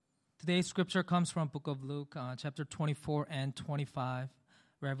Today's scripture comes from Book of Luke, chapter 24 and 25,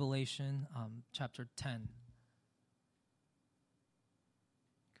 Revelation, chapter 10.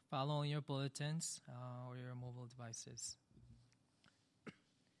 Follow in your bulletins or your mobile devices.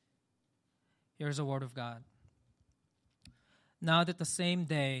 Here's the word of God. Now that the same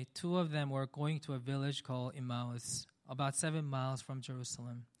day, two of them were going to a village called Emmaus, about 7 miles from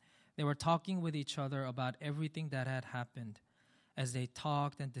Jerusalem. They were talking with each other about everything that had happened. As they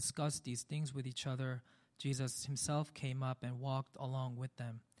talked and discussed these things with each other, Jesus himself came up and walked along with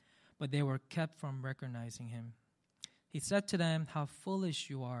them, but they were kept from recognizing him. He said to them, "How foolish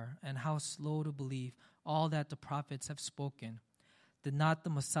you are, and how slow to believe all that the prophets have spoken. Did not the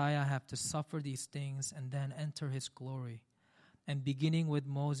Messiah have to suffer these things and then enter his glory?" And beginning with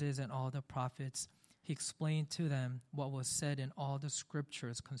Moses and all the prophets, he explained to them what was said in all the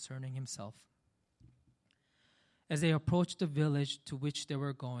scriptures concerning himself. As they approached the village to which they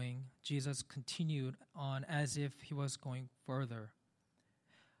were going, Jesus continued on as if he was going further.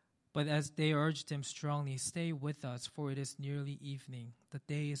 But as they urged him strongly, "Stay with us, for it is nearly evening. The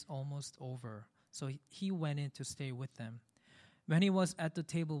day is almost over." So he went in to stay with them. When he was at the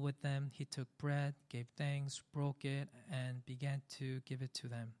table with them, he took bread, gave thanks, broke it, and began to give it to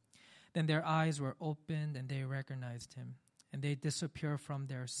them. Then their eyes were opened, and they recognized him, and they disappeared from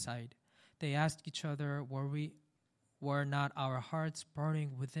their sight. They asked each other, Were not our hearts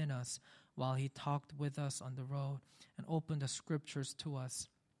burning within us while he talked with us on the road and opened the scriptures to us?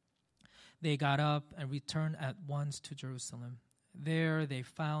 They got up and returned at once to Jerusalem. There they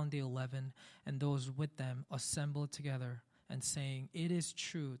found the 11 and those with them assembled together and saying, "It is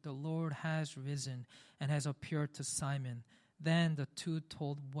true, the Lord has risen and has appeared to Simon." Then the two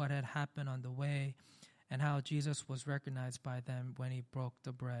told what had happened on the way and how Jesus was recognized by them when he broke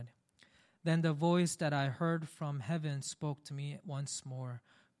the bread. Then the voice that I heard from heaven spoke to me once more.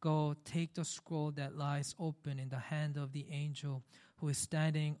 "Go, take the scroll that lies open in the hand of the angel who is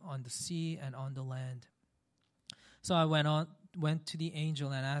standing on the sea and on the land." So I went to the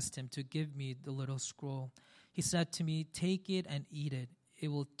angel and asked him to give me the little scroll. He said to me, "Take it and eat it. It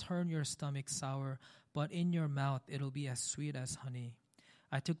will turn your stomach sour, but in your mouth it will be as sweet as honey."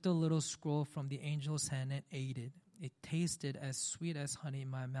 I took the little scroll from the angel's hand and ate it. It tasted as sweet as honey in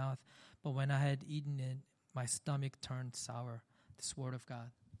my mouth, but when I had eaten it, my stomach turned sour. This word of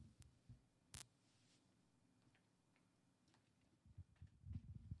God.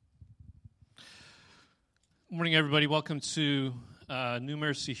 Morning, everybody. Welcome to New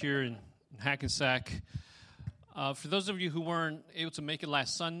Mercy here in Hackensack. For those of you who weren't able to make it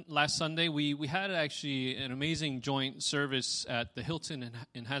last Sunday, we had actually an amazing joint service at the Hilton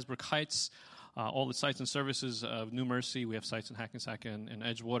in Hasbrook Heights. All the sites and services of New Mercy, we have sites in Hackensack and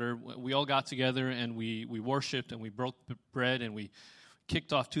Edgewater. We all got together and we worshiped and we broke bread and we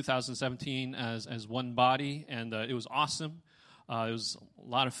kicked off 2017 as one body, and it was awesome. It was a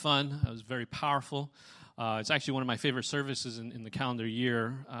lot of fun. It was very powerful. It's actually one of my favorite services in the calendar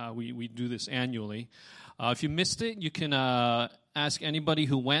year. We do this annually. If you missed it, you can ask anybody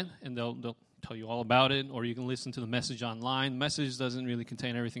who went, and they'll tell you all about it, or you can listen to the message online. The message doesn't really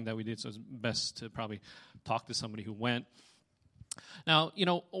contain everything that we did, so it's best to probably talk to somebody who went. Now,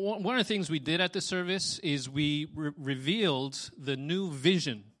 one of the things we did at the service is we revealed the new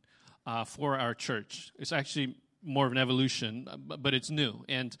vision for our church. It's actually more of an evolution, but it's new.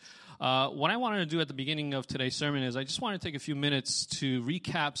 And what I wanted to do at the beginning of today's sermon is I just want to take a few minutes to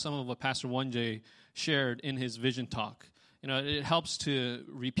recap some of what Pastor Wonjay shared in his vision talk. It helps to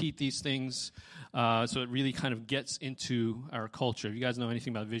repeat these things so it really kind of gets into our culture. If you guys know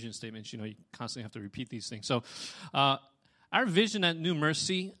anything about vision statements, you constantly have to repeat these things. So our vision at New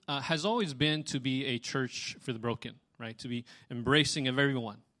Mercy has always been to be a church for the broken, right? To be embracing of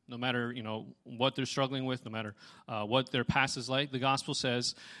everyone, no matter, what they're struggling with, no matter what their past is like. The gospel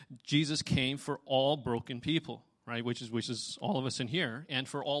says Jesus came for all broken people, right? Which is all of us in here, and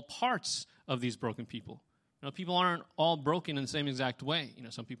for all parts of these broken people. People aren't all broken in the same exact way.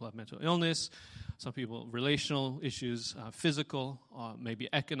 Some people have mental illness, some people relational issues, physical, maybe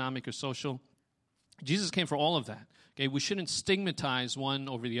economic or social. Jesus came for all of that. Okay, we shouldn't stigmatize one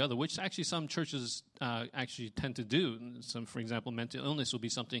over the other, which actually some churches actually tend to do. Some, for example, mental illness will be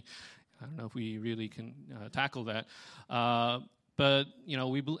something. I don't know if we really can tackle that. But,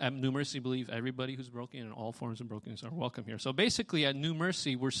 we at New Mercy believe everybody who's broken and all forms of brokenness are welcome here. So basically at New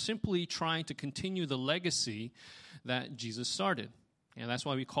Mercy, we're simply trying to continue the legacy that Jesus started. And that's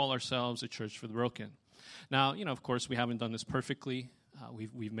why we call ourselves a church for the broken. Now, of course, we haven't done this perfectly.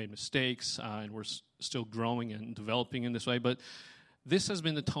 We've made mistakes, and we're still growing and developing in this way. But this has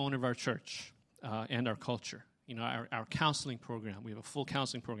been the tone of our church and our culture. our counseling program. We have a full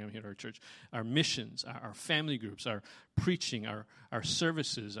counseling program here at our church. Our missions, our family groups, our preaching, our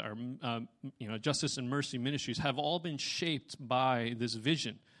services, our justice and mercy ministries have all been shaped by this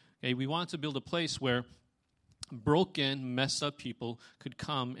vision. Okay, we want to build a place where broken, messed up people could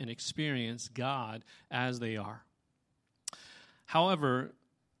come and experience God as they are. However,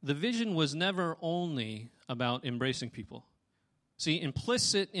 the vision was never only about embracing people. See,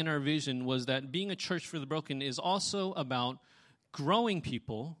 implicit in our vision was that being a church for the broken is also about growing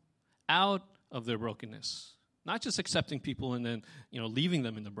people out of their brokenness. Not just accepting people and then, leaving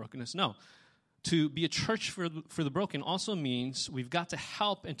them in the brokenness. No. To be a church for the broken also means we've got to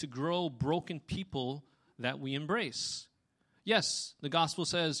help and to grow broken people that we embrace. Yes, the gospel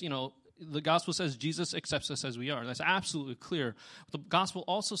says, Jesus accepts us as we are. That's absolutely clear. The gospel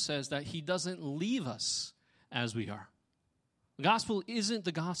also says that he doesn't leave us as we are. The gospel isn't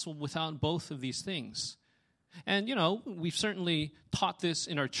the gospel without both of these things. And, we've certainly taught this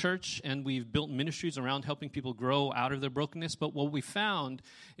in our church, and we've built ministries around helping people grow out of their brokenness. But what we found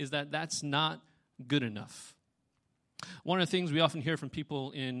is that that's not good enough. One of the things we often hear from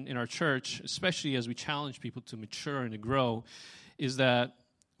people in our church, especially as we challenge people to mature and to grow, is that,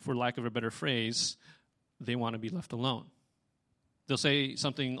 for lack of a better phrase, they want to be left alone. They'll say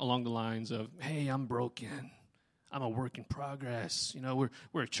something along the lines of, hey, I'm broken. I'm a work in progress.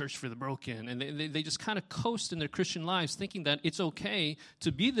 We're a church for the broken. And they just kind of coast in their Christian lives thinking that it's okay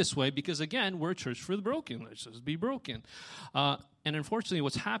to be this way because, again, we're a church for the broken. Let's just be broken. And unfortunately,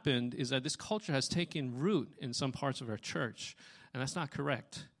 what's happened is that this culture has taken root in some parts of our church, and that's not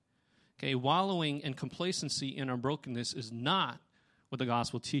correct. Okay, wallowing and complacency in our brokenness is not what the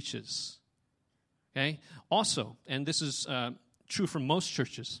gospel teaches. Okay? Also, and this is true for most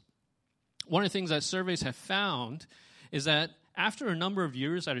churches, one of the things that surveys have found is that after a number of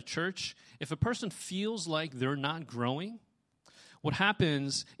years at a church, if a person feels like they're not growing, what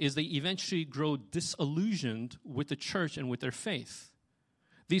happens is they eventually grow disillusioned with the church and with their faith.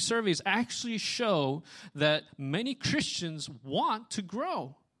 These surveys actually show that many Christians want to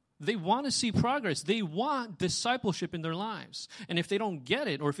grow. They want to see progress. They want discipleship in their lives. And if they don't get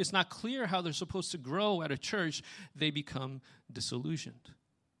it, or if it's not clear how they're supposed to grow at a church, they become disillusioned.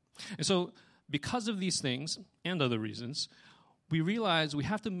 And so, because of these things and other reasons, we realize we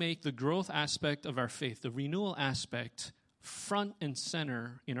have to make the growth aspect of our faith, the renewal aspect, front and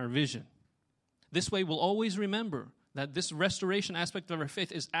center in our vision. This way, we'll always remember that this restoration aspect of our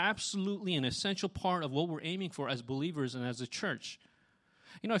faith is absolutely an essential part of what we're aiming for as believers and as a church.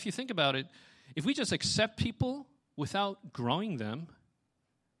 If you think about it, if we just accept people without growing them,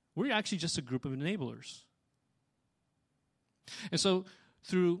 we're actually just a group of enablers. And so,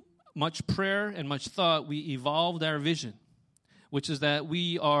 through much prayer and much thought, we evolved our vision, which is that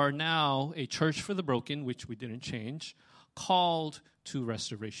we are now a church for the broken, which we didn't change, called to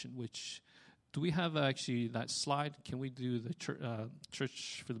restoration, which, do we have actually that slide? Can we do the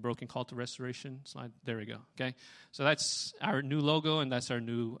church for the broken call to restoration slide? There we go, okay? So that's our new logo, and that's our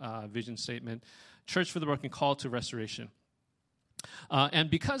new vision statement. Church for the broken call to restoration.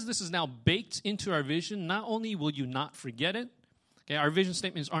 And because this is now baked into our vision, not only will you not forget it, okay, our vision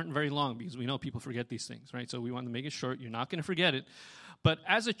statements aren't very long because we know people forget these things, right? So we want to make it short. You're not going to forget it. But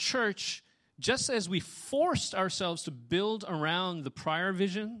as a church, just as we forced ourselves to build around the prior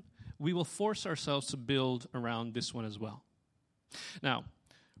vision, we will force ourselves to build around this one as well. Now,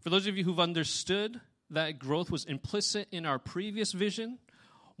 for those of you who've understood that growth was implicit in our previous vision,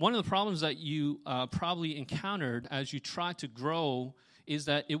 one of the problems that you probably encountered as you tried to grow is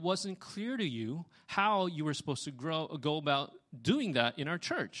that it wasn't clear to you how you were supposed to go about doing that in our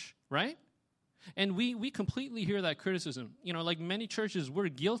church, right? And we completely hear that criticism. Like many churches, we're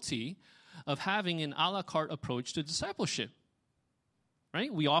guilty of having an a la carte approach to discipleship,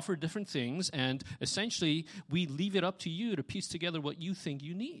 right? We offer different things, and essentially, we leave it up to you to piece together what you think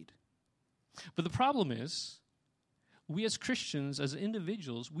you need. But the problem is, we as Christians, as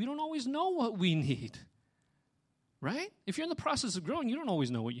individuals, we don't always know what we need. Right? If you're in the process of growing, you don't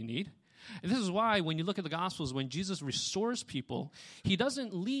always know what you need. And this is why when you look at the Gospels, when Jesus restores people, he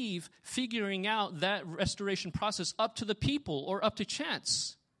doesn't leave figuring out that restoration process up to the people or up to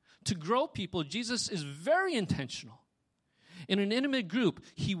chance. To grow people, Jesus is very intentional. In an intimate group,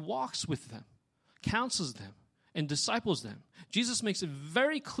 he walks with them, counsels them, and disciples them. Jesus makes it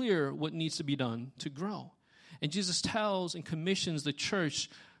very clear what needs to be done to grow. And Jesus tells and commissions the church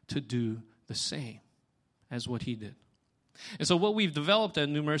to do the same as what he did. And so what we've developed at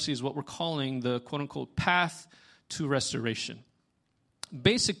New Mercy is what we're calling the quote-unquote path to restoration.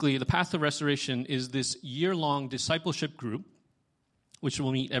 Basically, the path to restoration is this year-long discipleship group, which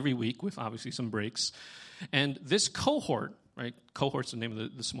will meet every week with obviously some breaks. And this cohort, right? Cohort's the name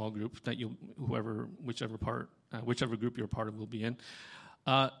of the small group that whichever group you're a part of will be in.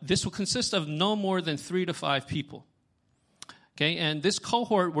 This will consist of no more than 3 to 5 people. Okay, and this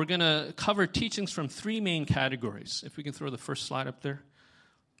cohort, we're going to cover teachings from 3 main categories. If we can throw the first slide up there.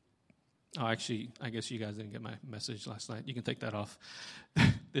 Oh, actually, I guess you guys didn't get my message last night. You can take that off.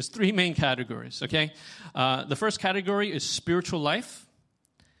 There's 3 main categories, okay? The first category is spiritual life.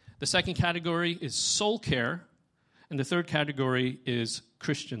 The second category is soul care. And the third category is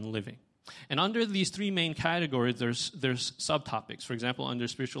Christian living. And under these 3 main categories, there's subtopics. For example, under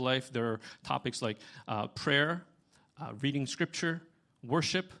spiritual life, there are topics like prayer, reading scripture,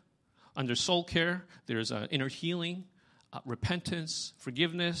 worship. Under soul care, there's inner healing, repentance,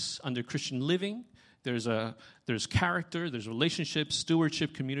 forgiveness. Under Christian living, there's character, there's relationships,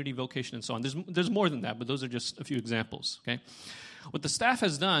 stewardship, community, vocation, and so on. There's more than that, but those are just a few examples. Okay, what the staff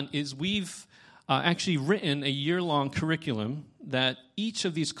has done is we've actually written a year-long curriculum that each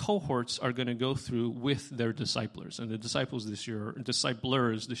of these cohorts are going to go through with their disciplers, and the disciplers this year are going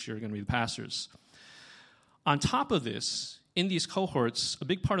to be the pastors. On top of this, in these cohorts, a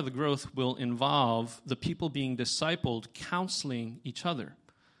big part of the growth will involve the people being discipled, counseling each other,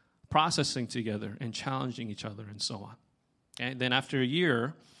 processing together, and challenging each other, and so on. Okay? Then after a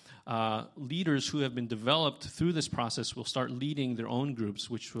year, leaders who have been developed through this process will start leading their own groups,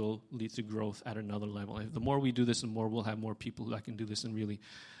 which will lead to growth at another level. And the more we do this, the more we'll have more people that can do this and really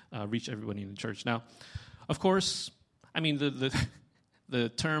reach everybody in the church. Now, of course, I mean, the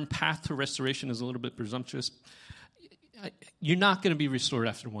term path to restoration is a little bit presumptuous. You're not going to be restored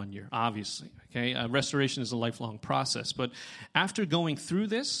after 1 year, obviously. Okay, restoration is a lifelong process. But after going through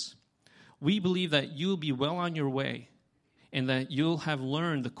this, we believe that you'll be well on your way and that you'll have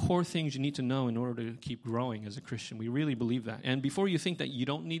learned the core things you need to know in order to keep growing as a Christian. We really believe that. And before you think that you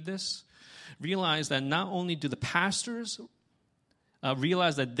don't need this, realize that not only do the pastors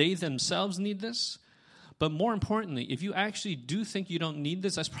realize that they themselves need this, but more importantly, if you actually do think you don't need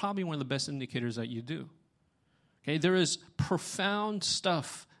this, that's probably one of the best indicators that you do. Okay, there is profound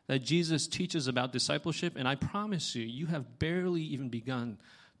stuff that Jesus teaches about discipleship, and I promise you, you have barely even begun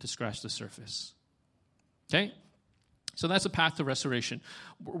to scratch the surface. Okay? So that's a path to restoration.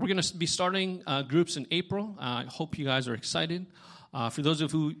 We're going to be starting groups in April. I hope you guys are excited. For those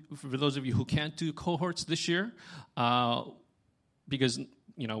of you who can't do cohorts this year, because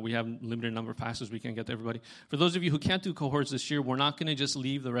we have a limited number of pastors, we can't get to everybody. For those of you who can't do cohorts this year, we're not going to just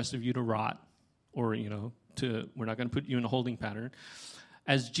leave the rest of you to rot, or we're not going to put you in a holding pattern.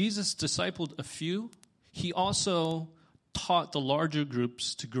 As Jesus discipled a few, he also taught the larger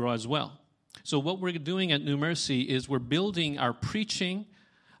groups to grow as well. So what we're doing at New Mercy is we're building our preaching,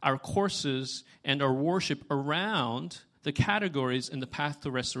 our courses, and our worship around the categories in the path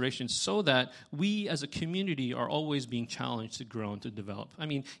to restoration so that we as a community are always being challenged to grow and to develop. I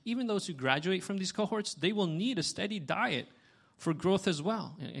mean, even those who graduate from these cohorts, they will need a steady diet for growth as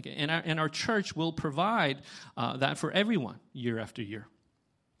well. And our church will provide that for everyone year after year.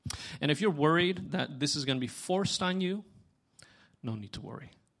 And if you're worried that this is going to be forced on you, no need to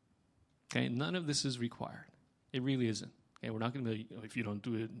worry. Okay, none of this is required. It really isn't. Okay, we're not going to be, if you don't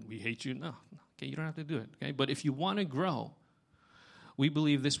do it, we hate you. No. Okay, you don't have to do it. Okay, but if you want to grow, we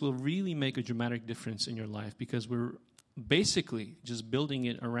believe this will really make a dramatic difference in your life because we're basically just building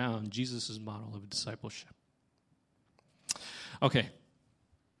it around Jesus' model of discipleship. Okay.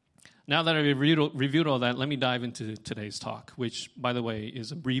 Now that I've reviewed all that, let me dive into today's talk, which, by the way,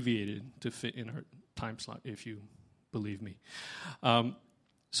 is abbreviated to fit in our time slot, if you believe me.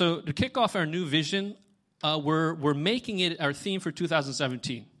 So to kick off our new vision, we're making it our theme for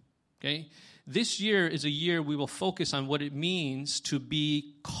 2017. Okay, this year is a year we will focus on what it means to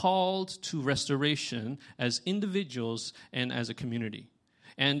be called to restoration as individuals and as a community.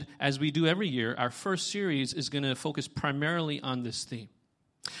 And as we do every year, our first series is going to focus primarily on this theme.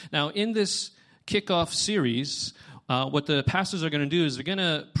 Now, in this kickoff series, what the pastors are going to do is they're going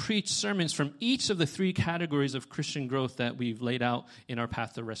to preach sermons from each of the 3 categories of Christian growth that we've laid out in our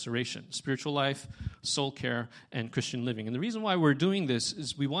path to restoration: spiritual life, soul care, and Christian living. And the reason why we're doing this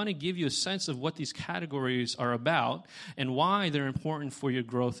is we want to give you a sense of what these categories are about and why they're important for your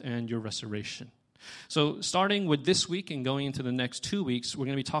growth and your restoration. So starting with this week and going into the next 2 weeks, we're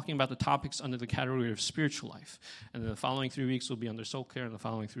going to be talking about the topics under the category of spiritual life. And the following 3 weeks will be under soul care, and the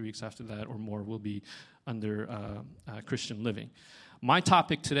following 3 weeks after that or more will be under Christian living. My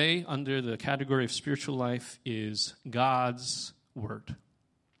topic today under the category of spiritual life is God's Word.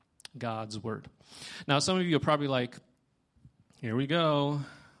 God's Word. Now, some of you are probably like, here we go.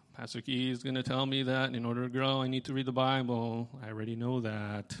 Pastor Key is going to tell me that in order to grow, I need to read the Bible. I already know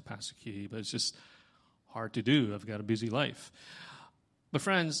that, Pastor Key, but it's just hard to do. I've got a busy life. But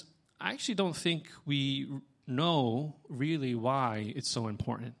friends, I actually don't think we know really why it's so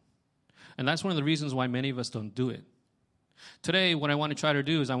important. And that's one of the reasons why many of us don't do it. Today, what I want to try to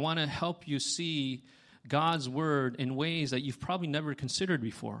do is I want to help you see God's word in ways that you've probably never considered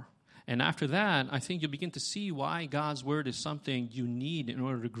before. And after that, I think you'll begin to see why God's word is something you need in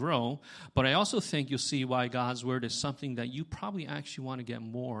order to grow. But I also think you'll see why God's word is something that you probably actually want to get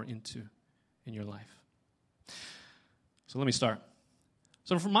more into in your life. So let me start.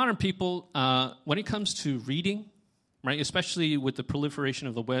 So for modern people, when it comes to reading, right, especially with the proliferation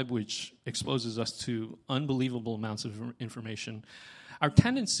of the web, which exposes us to unbelievable amounts of information, our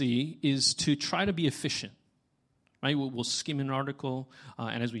tendency is to try to be efficient. Right? We'll skim an article,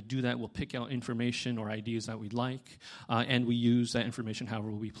 and as we do that, we'll pick out information or ideas that we like, and we use that information however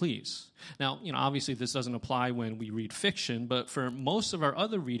we please. Now, obviously this doesn't apply when we read fiction, but for most of our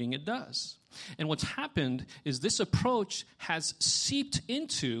other reading, it does. And what's happened is this approach has seeped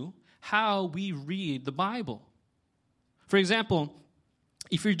into how we read the Bible. For example,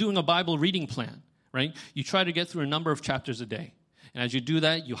 if you're doing a Bible reading plan, right, you try to get through a number of chapters a day. And as you do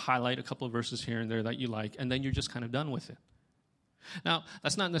that, you highlight a couple of verses here and there that you like, and then you're just kind of done with it. Now,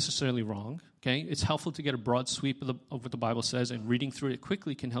 that's not necessarily wrong, okay? It's helpful to get a broad sweep of what the Bible says, and reading through it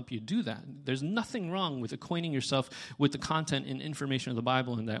quickly can help you do that. There's nothing wrong with acquainting yourself with the content and information of the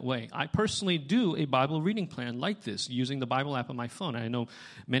Bible in that way. I personally do a Bible reading plan like this, using the Bible app on my phone. I know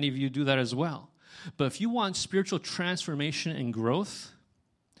many of you do that as well. But if you want spiritual transformation and growth,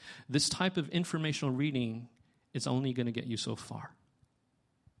 this type of informational reading is only going to get you so far.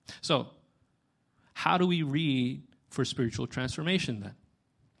 So, how do we read for spiritual transformation then?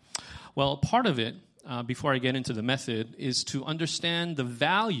 Well, part of it, before I get into the method, is to understand the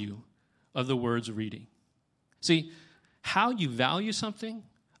value of the words reading. See, how you value something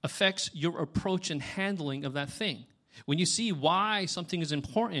affects your approach and handling of that thing. When you see why something is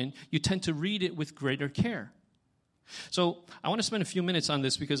important, you tend to read it with greater care. So I want to spend a few minutes on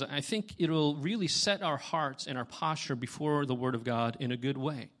this because I think it will really set our hearts and our posture before the Word of God in a good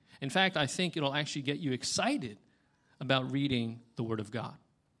way. In fact, I think it'll actually get you excited about reading the Word of God.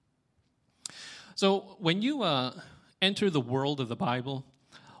 So when you enter the world of the Bible,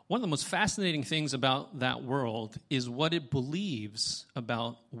 one of the most fascinating things about that world is what it believes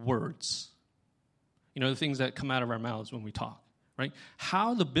about words. The things that come out of our mouths when we talk, right?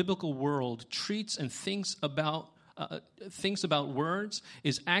 How the biblical world treats and thinks about words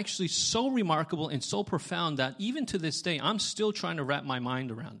is actually so remarkable and so profound that even to this day, I'm still trying to wrap my mind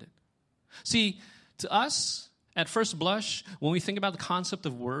around it. See, to us, at first blush, when we think about the concept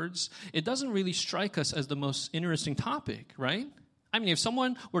of words, it doesn't really strike us as the most interesting topic, right? I mean, if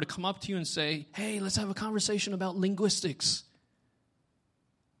someone were to come up to you and say, hey, let's have a conversation about linguistics,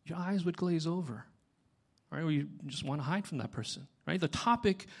 your eyes would glaze over, right? Or you just want to hide from that person, right? The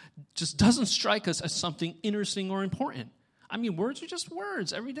topic just doesn't strike us as something interesting or important. I mean, words are just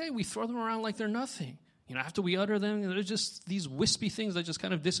words. Every day we throw them around like they're nothing. After we utter them, they're just these wispy things that just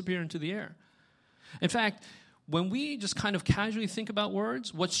kind of disappear into the air. In fact, when we just kind of casually think about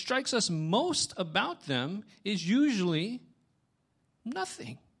words, what strikes us most about them is usually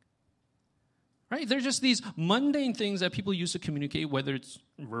nothing. Right? They're just these mundane things that people use to communicate, whether it's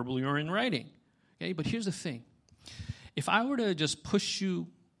verbally or in writing. Okay? But here's the thing. If I were to just push you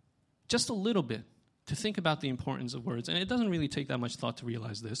just a little bit to think about the importance of words, and it doesn't really take that much thought to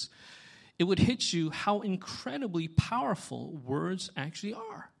realize this, it would hit you how incredibly powerful words actually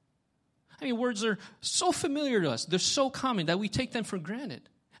are. I mean, words are so familiar to us. They're so common that we take them for granted.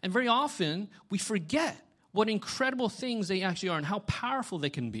 And very often, we forget what incredible things they actually are and how powerful they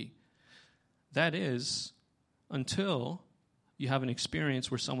can be. That is, until you have an experience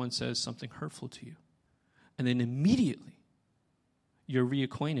where someone says something hurtful to you. And then immediately, you're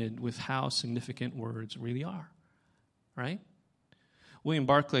reacquainted with how significant words really are. Right? William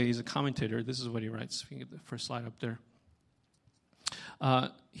Barclay, he's a commentator. This is what he writes. If you can get the first slide up there.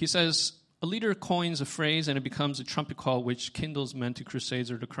 He says, a leader coins a phrase and it becomes a trumpet call which kindles men to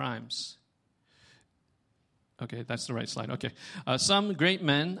crusades or to crimes. Okay, that's the right slide. Okay. Some great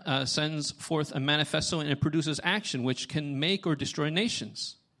man sends forth a manifesto and it produces action which can make or destroy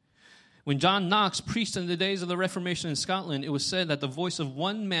nations. When John Knox preached in the days of the Reformation in Scotland, it was said that the voice of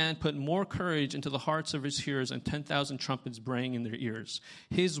one man put more courage into the hearts of his hearers than 10,000 trumpets braying in their ears.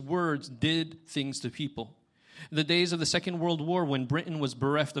 His words did things to people. In the days of the Second World War, when Britain was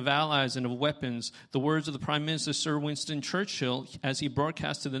bereft of allies and of weapons, the words of the Prime Minister, Sir Winston Churchill, as he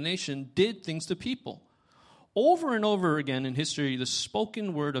broadcast to the nation, did things to people. Over and over again in history, the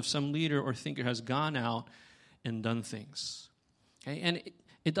spoken word of some leader or thinker has gone out and done things. Okay? And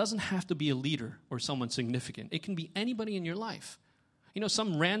It doesn't have to be a leader or someone significant. It can be anybody in your life. You know,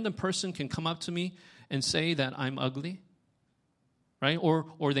 some random person can come up to me and say that I'm ugly, right?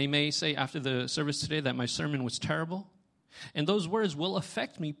 Or they may say after the service today that my sermon was terrible. And those words will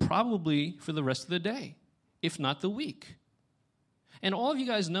affect me probably for the rest of the day, if not the week. And all of you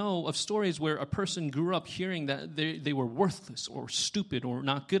guys know of stories where a person grew up hearing that they were worthless or stupid or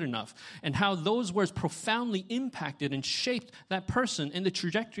not good enough, and how those words profoundly impacted and shaped that person in the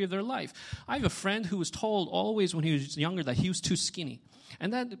trajectory of their life. I have a friend who was told always when he was younger that he was too skinny,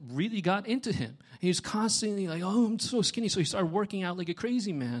 and that really got into him. He was constantly like, oh, I'm so skinny, so he started working out like a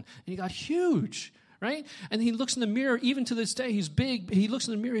crazy man, and he got huge, right? And he looks in the mirror, even to this day, he's big, he looks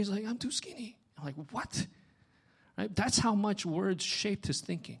in the mirror, he's like, I'm too skinny. I'm like, what? Right? That's how much words shaped his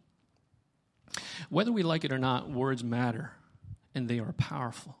thinking. Whether we like it or not, words matter, and they are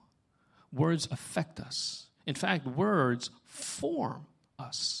powerful. Words affect us. In fact, words form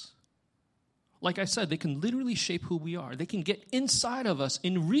us. Like I said, they can literally shape who we are. They can get inside of us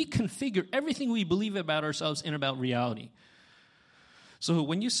and reconfigure everything we believe about ourselves and about reality. So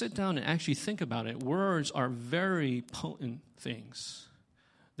when you sit down and actually think about it, words are very potent things.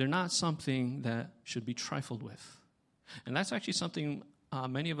 They're not something that should be trifled with. And that's actually something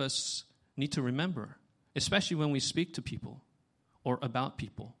many of us need to remember, especially when we speak to people or about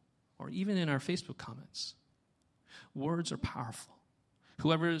people or even in our Facebook comments. Words are powerful.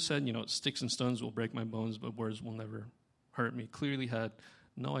 Whoever said, sticks and stones will break my bones, but words will never hurt me, clearly had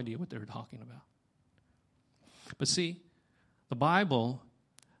no idea what they were talking about. But see, the Bible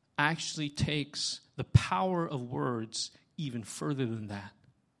actually takes the power of words even further than that.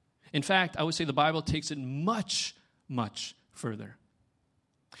 In fact, I would say the Bible takes it much, much further.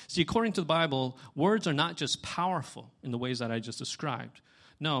 See, according to the Bible, words are not just powerful in the ways that I just described.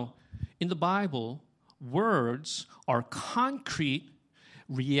 No, in the Bible, words are concrete,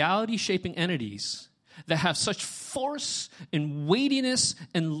 reality-shaping entities that have such force and weightiness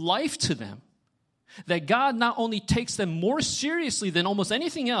and life to them that God not only takes them more seriously than almost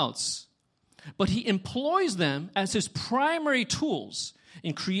anything else, but he employs them as his primary tools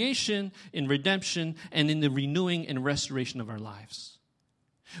in creation, in redemption, and in the renewing and restoration of our lives.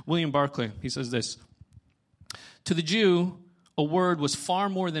 William Barclay, he says this, to the Jew, a word was far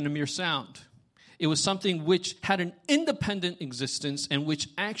more than a mere sound. It was something which had an independent existence and which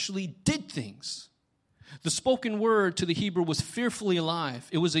actually did things. The spoken word to the Hebrew was fearfully alive.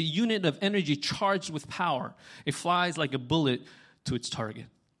 It was a unit of energy charged with power. It flies like a bullet to its target.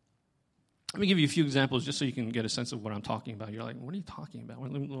 Let me give you a few examples just so you can get a sense of what I'm talking about. You're like, what are you talking about?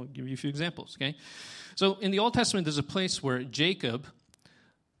 Well, let me give you a few examples, okay? So in the Old Testament, there's a place where Jacob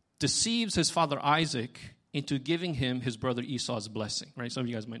deceives his father Isaac into giving him his brother Esau's blessing, right? Some of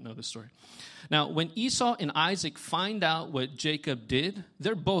you guys might know this story. Now, when Esau and Isaac find out what Jacob did,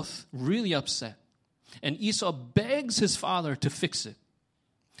 they're both really upset. And Esau begs his father to fix it.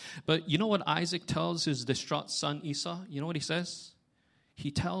 But you know what Isaac tells his distraught son Esau? You know what he says?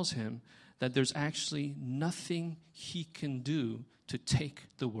 He tells him that there's actually nothing he can do to take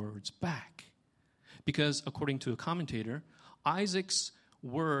the words back. Because according to a commentator, Isaac's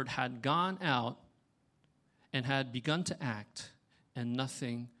word had gone out and had begun to act, and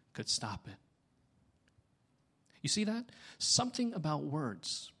nothing could stop it. You see that? Something about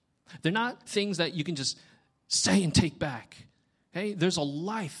words. They're not things that you can just say and take back. Okay? There's a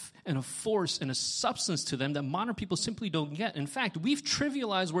life and a force and a substance to them that modern people simply don't get. In fact, we've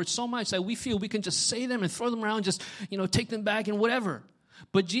trivialized words so much that we feel we can just say them and throw them around, just, take them back and whatever.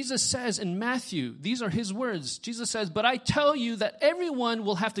 But Jesus says in Matthew, these are his words. Jesus says, but I tell you that everyone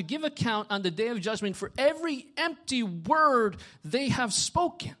will have to give account on the day of judgment for every empty word they have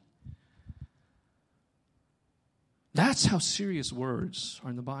spoken. That's how serious words are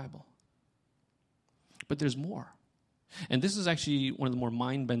in the Bible. But there's more. And this is actually one of the more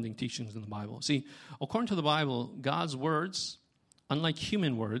mind-bending teachings in the Bible. See, according to the Bible, God's words, unlike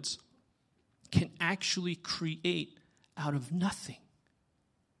human words, can actually create out of nothing.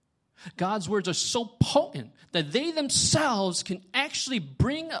 God's words are so potent that they themselves can actually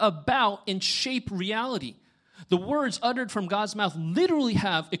bring about and shape reality. The words uttered from God's mouth literally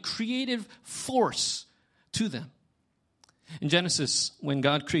have a creative force to them. In Genesis, when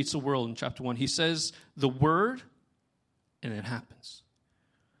God creates the world in chapter 1, he says the word, and it happens.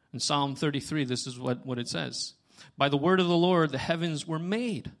 In Psalm 33, this is what it says. By the word of the Lord, the heavens were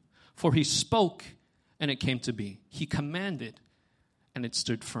made, for he spoke, and it came to be. He commanded, and it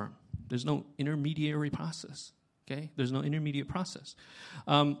stood firm. There's no intermediary process, okay? There's no intermediate process.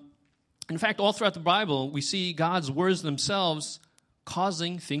 In fact, all throughout the Bible, we see God's words themselves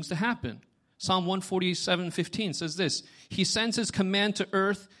causing things to happen. Psalm 147:15 says this, he sends his command to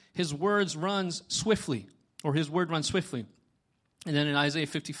earth, his word runs swiftly. And then in Isaiah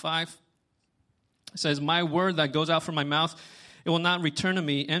 55, it says, my word that goes out from my mouth, it will not return to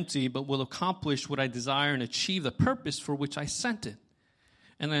me empty, but will accomplish what I desire and achieve the purpose for which I sent it.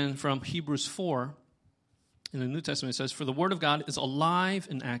 And then from Hebrews 4, in the New Testament, it says, for the word of God is alive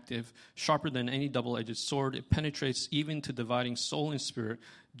and active, sharper than any double-edged sword. It penetrates even to dividing soul and spirit,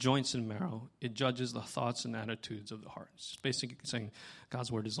 joints and marrow. It judges the thoughts and attitudes of the heart. It's basically saying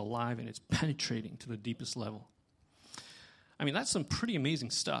God's word is alive and it's penetrating to the deepest level. I mean, that's some pretty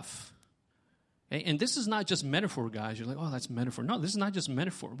amazing stuff. Okay? And this is not just metaphor, guys. You're like, oh, that's metaphor. No, this is not just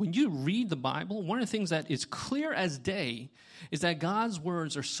metaphor. When you read the Bible, one of the things that is clear as day is that God's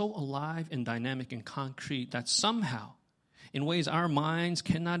words are so alive and dynamic and concrete that somehow, in ways our minds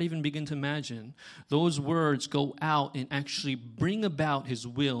cannot even begin to imagine, those words go out and actually bring about his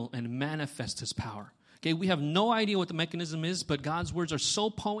will and manifest his power. Okay, we have no idea what the mechanism is, but God's words are so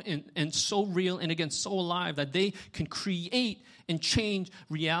potent and so real and, again, so alive that they can create and change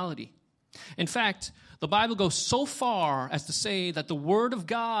reality. In fact, the Bible goes so far as to say that the Word of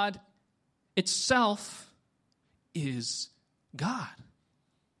God itself is God.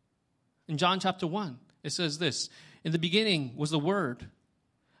 In John chapter 1, it says this, in the beginning was the Word,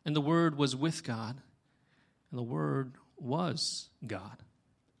 and the Word was with God, and the Word was God.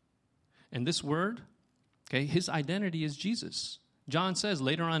 And this Word, okay, his identity is Jesus. John says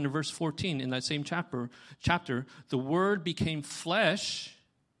later on in verse 14 in that same chapter, the Word became flesh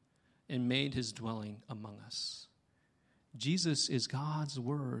and made his dwelling among us. Jesus is God's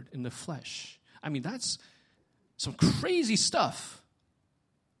Word in the flesh. I mean, that's some crazy stuff.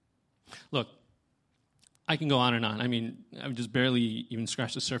 Look, I can go on and on. I mean, I've just barely even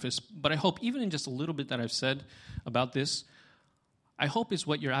scratched the surface. But I hope even in just a little bit that I've said about this, I hope it's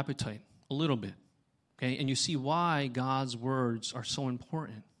whet your appetite a little bit. Okay, and you see why God's words are so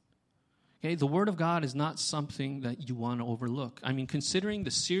important. Okay, the Word of God is not something that you want to overlook. I mean, considering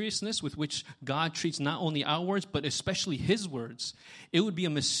the seriousness with which God treats not only our words, but especially his words, it would be a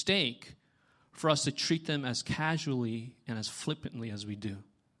mistake for us to treat them as casually and as flippantly as we do.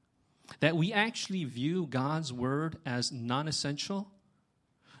 That we actually view God's word as non-essential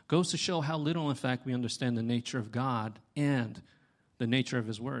goes to show how little, in fact, we understand the nature of God and the nature of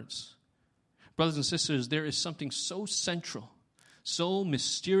his words. Brothers and sisters, there is something so central, so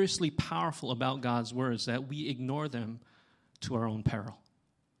mysteriously powerful about God's words that we ignore them to our own peril.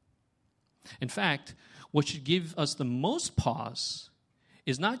 In fact, what should give us the most pause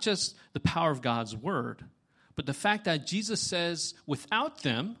is not just the power of God's word, but the fact that Jesus says, without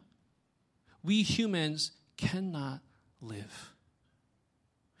them, we humans cannot live.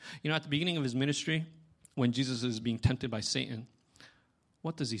 You know, at the beginning of his ministry, when Jesus is being tempted by Satan,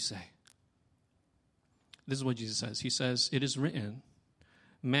 what does he say? This is what Jesus says. He says, it is written,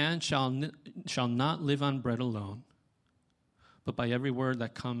 man shall not live on bread alone, but by every word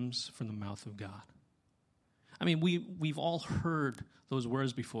that comes from the mouth of God. I mean, we've all heard those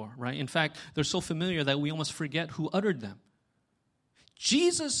words before, right? In fact, they're so familiar that we almost forget who uttered them.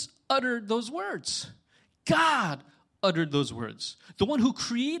 Jesus uttered those words. God uttered those words. The one who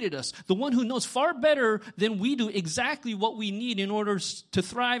created us, the one who knows far better than we do exactly what we need in order to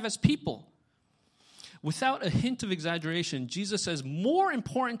thrive as people. Without a hint of exaggeration, Jesus says more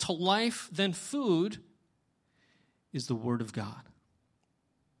important to life than food is the Word of God.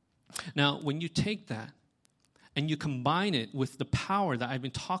 Now, when you take that and you combine it with the power that I've been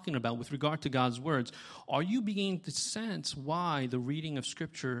talking about with regard to God's words, are you beginning to sense why the reading of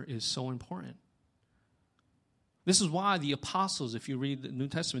Scripture is so important? This is why the apostles, if you read the New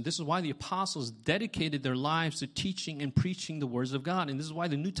Testament, this is why the apostles dedicated their lives to teaching and preaching the words of God. And this is why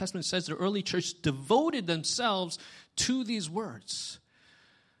the New Testament says the early church devoted themselves to these words,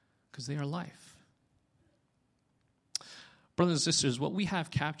 because they are life. Brothers and sisters, what we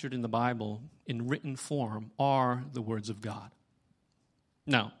have captured in the Bible in written form are the words of God.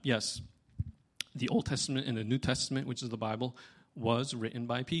 Now, yes, the Old Testament and the New Testament, which is the Bible, was written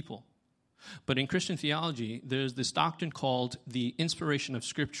by people. But in Christian theology, there's this doctrine called the inspiration of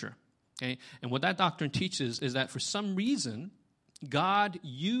Scripture. Okay? And what that doctrine teaches is that for some reason, God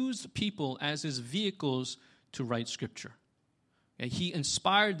used people as his vehicles to write Scripture. Okay? He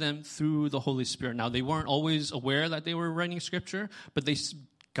inspired them through the Holy Spirit. Now, they weren't always aware that they were writing Scripture, but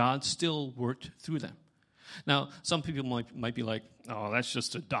God still worked through them. Now, some people might be like, oh, that's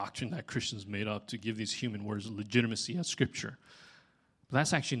just a doctrine that Christians made up to give these human words legitimacy as Scripture. But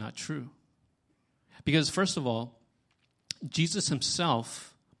that's actually not true. Because, first of all, Jesus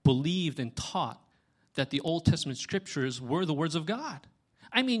himself believed and taught that the Old Testament Scriptures were the words of God.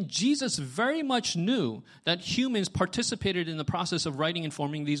 I mean, Jesus very much knew that humans participated in the process of writing and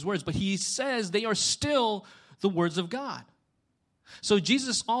forming these words, but he says they are still the words of God. So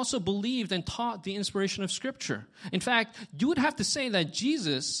Jesus also believed and taught the inspiration of Scripture. In fact, you would have to say that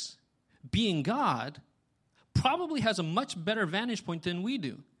Jesus, being God, probably has a much better vantage point than we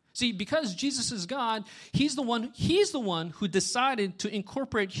do. See, because Jesus is God, he's the one who decided to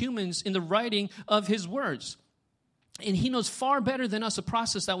incorporate humans in the writing of his words. And he knows far better than us the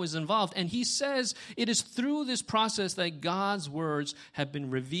process that was involved. And he says it is through this process that God's words have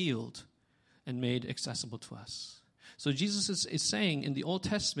been revealed and made accessible to us. So Jesus is saying in the Old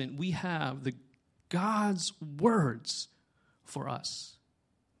Testament, we have God's words for us.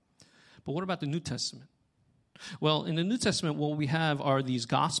 But what about the New Testament? Well, in the New Testament, what we have are these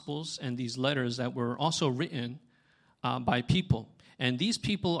Gospels and these letters that were also written by people. And these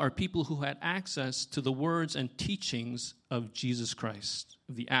people are people who had access to the words and teachings of Jesus Christ,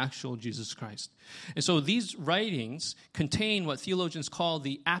 of the actual Jesus Christ. And so these writings contain what theologians call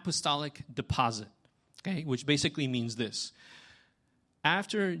the apostolic deposit, okay, which basically means this.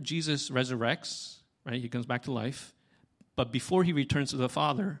 After Jesus resurrects, right, he comes back to life, but before he returns to the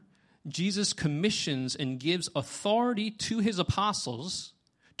Father, Jesus commissions and gives authority to his apostles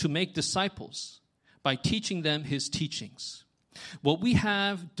to make disciples by teaching them his teachings. What we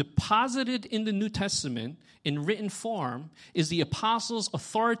have deposited in the New Testament in written form is the apostles'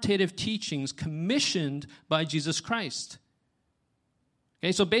 authoritative teachings commissioned by Jesus Christ.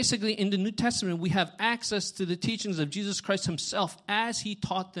 Okay, so basically in the New Testament, we have access to the teachings of Jesus Christ himself as he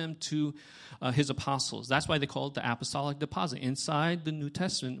taught them to his apostles. That's why they call it the apostolic deposit. Inside the New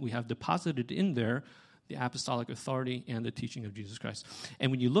Testament, we have deposited in there the apostolic authority and the teaching of Jesus Christ.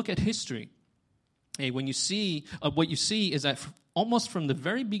 And when you look at history, when you see, what you see is that almost from the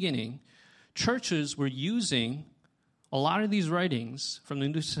very beginning, churches were using a lot of these writings from the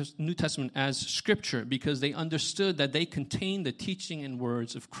New Testament as scripture because they understood that they contained the teaching and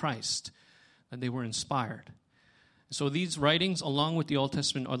words of Christ, that they were inspired. So these writings, along with the Old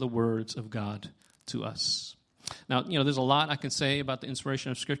Testament, are the words of God to us. Now, there's a lot I can say about the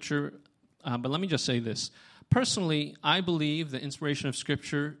inspiration of Scripture, but let me just say this. Personally, I believe the inspiration of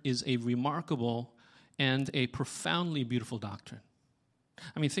Scripture is a remarkable and a profoundly beautiful doctrine.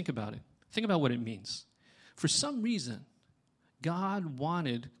 I mean, think about it. Think about what it means. For some reason, God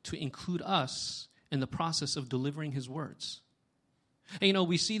wanted to include us in the process of delivering his words. And,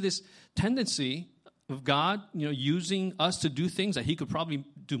 we see this tendency of God, using us to do things that he could probably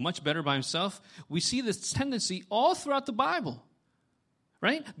do much better by himself. We see this tendency all throughout the Bible,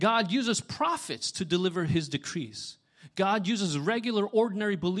 right? God uses prophets to deliver his decrees. God uses regular,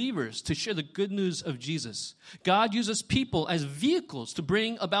 ordinary believers to share the good news of Jesus. God uses people as vehicles to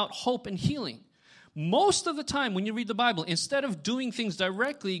bring about hope and healing. Most of the time when you read the Bible, instead of doing things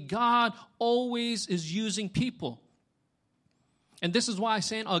directly, God always is using people. And this is why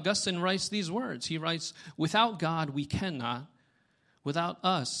St. Augustine writes these words. He writes, "Without God we cannot, without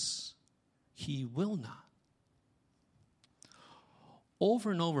us he will not."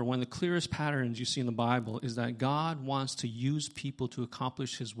 Over and over, one of the clearest patterns you see in the Bible is that God wants to use people to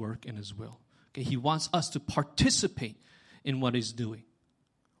accomplish his work and his will. Okay, he wants us to participate in what he's doing.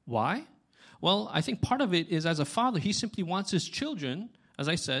 Why? Well, I think part of it is as a father, he simply wants his children, as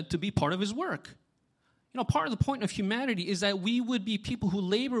I said, to be part of his work. Part of the point of humanity is that we would be people who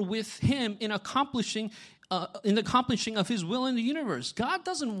labor with him in accomplishing of his will in the universe. God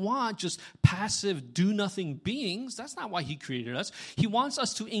doesn't want just passive, do-nothing beings. That's not why he created us. He wants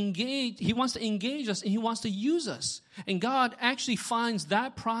us to engage. He wants to engage us, and he wants to use us. And God actually finds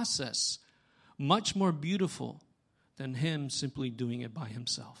that process much more beautiful than him simply doing it by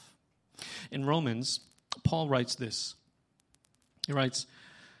himself. In Romans, Paul writes this. He writes,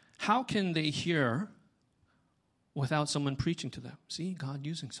 "How can they hear without someone preaching to them?" See, God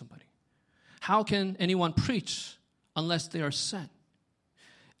using somebody. "How can anyone preach unless they are sent?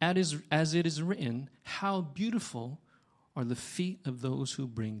 As it is written, how beautiful are the feet of those who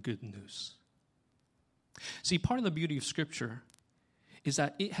bring good news." See, part of the beauty of Scripture is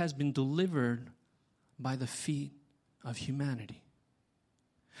that it has been delivered by the feet of humanity.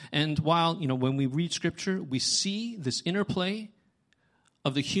 And while, when we read Scripture, we see this interplay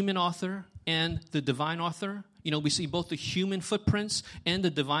of the human author and the divine author. We see both the human footprints and the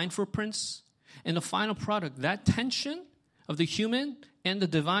divine footprints. And the final product, that tension of the human and the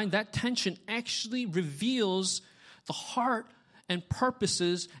divine, that tension actually reveals the heart and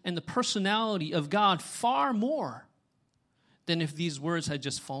purposes and the personality of God far more than if these words had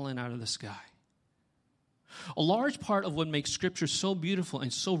just fallen out of the sky. A large part of what makes Scripture so beautiful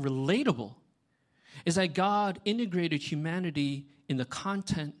and so relatable is that God integrated humanity in the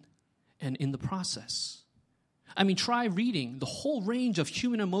content and in the process. I mean, try reading the whole range of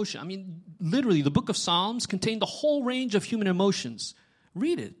human emotion. I mean, literally, the book of Psalms contains the whole range of human emotions.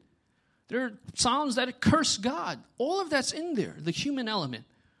 Read it. There are Psalms that curse God. All of that's in there, the human element.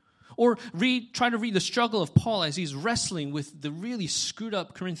 Or try to read the struggle of Paul as he's wrestling with the really screwed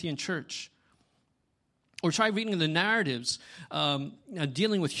up Corinthian church. Or try reading the narratives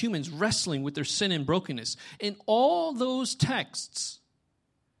dealing with humans wrestling with their sin and brokenness. In all those texts,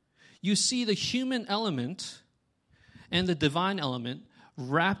 you see the human element and the divine element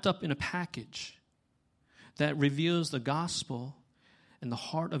wrapped up in a package that reveals the gospel and the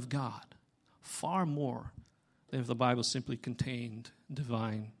heart of God far more than if the Bible simply contained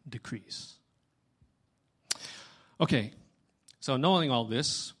divine decrees. Okay, so knowing all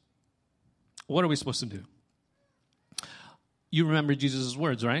this, what are we supposed to do? You remember Jesus'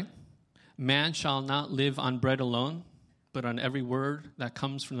 words, right? Man shall not live on bread alone, but on every word that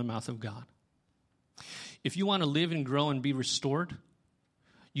comes from the mouth of God. If you want to live and grow and be restored,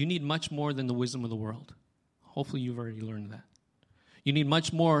 you need much more than the wisdom of the world. Hopefully you've already learned that. You need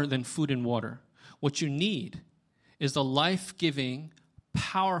much more than food and water. What you need is the life-giving,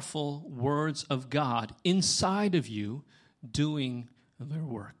 powerful words of God inside of you doing their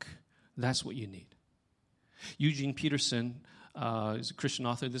work. That's what you need. Eugene Peterson is a Christian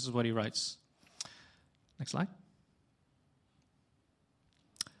author. This is what he writes. Next slide.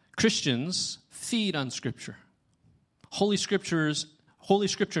 Christians feed on Scripture. Holy Scripture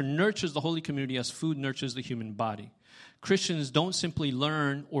nurtures the holy community as food nurtures the human body. Christians don't simply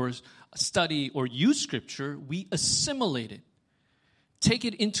learn or study or use Scripture. We assimilate it. Take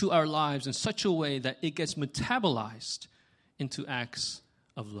it into our lives in such a way that it gets metabolized into acts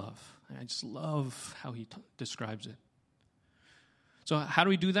of love. And I just love how he describes it. So how do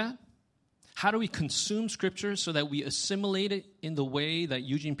we do that? How do we consume Scripture so that we assimilate it in the way that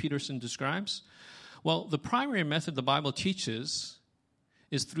Eugene Peterson describes? Well, the primary method the Bible teaches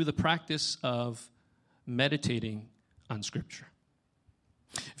is through the practice of meditating on Scripture.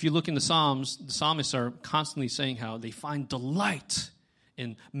 If you look in the Psalms, the psalmists are constantly saying how they find delight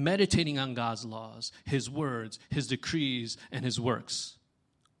in meditating on God's laws, His words, His decrees, and His works.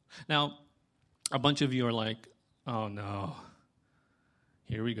 Now, a bunch of you are like, oh no,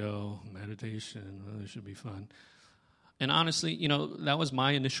 here we go, meditation, this should be fun. And honestly, that was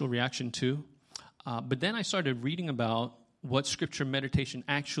my initial reaction too. But then I started reading about what Scripture meditation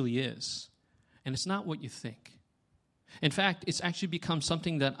actually is. And it's not what you think. In fact, it's actually become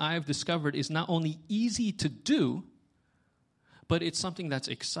something that I've discovered is not only easy to do, but it's something that's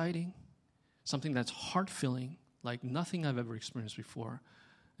exciting, something that's heart-filling, like nothing I've ever experienced before,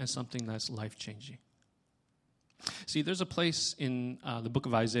 and something that's life-changing. See, there's a place in the book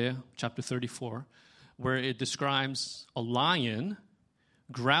of Isaiah, chapter 34, where it describes a lion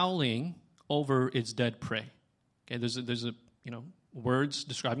growling over its dead prey. Okay, there's a words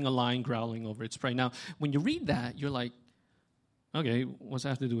describing a lion growling over its prey. Now, when you read that, you're like, okay, what's that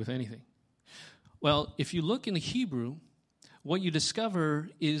have to do with anything? Well, if you look in the Hebrew, what you discover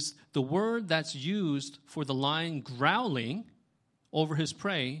is the word that's used for the lion growling over his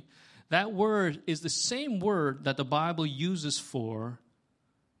prey. That word is the same word that the Bible uses for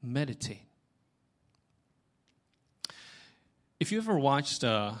meditate. If you ever watched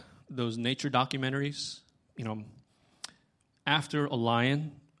those nature documentaries, after a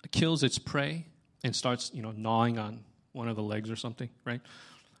lion kills its prey and starts, gnawing on one of the legs or something, right?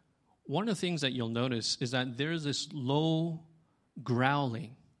 One of the things that you'll notice is that there's this low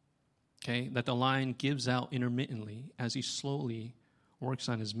growling, okay, that the lion gives out intermittently as he slowly works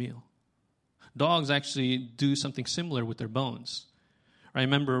on his meal. Dogs actually do something similar with their bones. I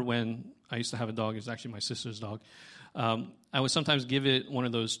remember when I used to have a dog, it was actually my sister's dog. I would sometimes give it one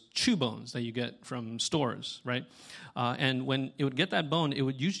of those chew bones that you get from stores, right? And when it would get that bone, it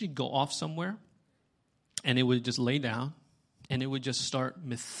would usually go off somewhere, and it would just lay down, and it would just start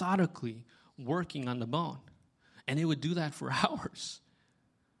methodically working on the bone. And it would do that for hours.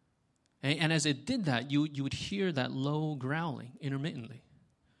 And as it did that, you would hear that low growling intermittently.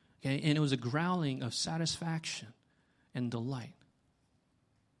 Okay? And it was a growling of satisfaction and delight.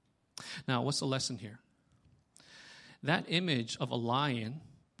 Now, what's the lesson here? That image of a lion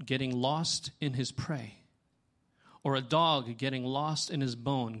getting lost in his prey, or a dog getting lost in his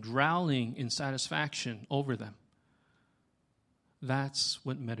bone, growling in satisfaction over them, that's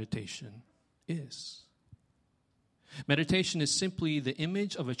what meditation is. Meditation is simply the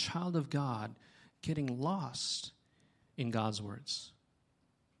image of a child of God getting lost in God's words.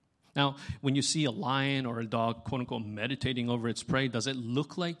 Now, when you see a lion or a dog, quote unquote, meditating over its prey, does it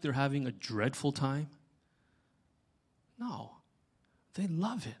look like they're having a dreadful time? No. They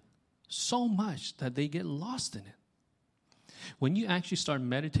love it so much that they get lost in it. When you actually start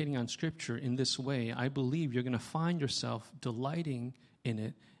meditating on Scripture in this way, I believe you're going to find yourself delighting in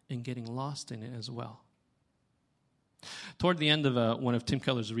it and getting lost in it as well. Toward the end of one of Tim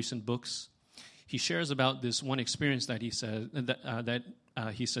Keller's recent books, he shares about this one experience that he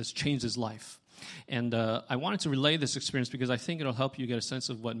says changed his life. And I wanted to relay this experience because I think it'll help you get a sense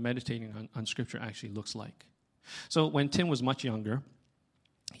of what meditating on Scripture actually looks like. So when Tim was much younger,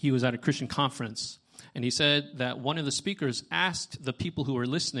 he was at a Christian conference, and he said that one of the speakers asked the people who were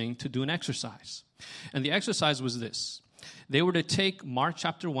listening to do an exercise. And the exercise was this. They were to take Mark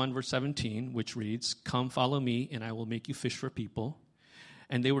chapter 1, verse 17, which reads, "Come, follow me, and I will make you fish for people."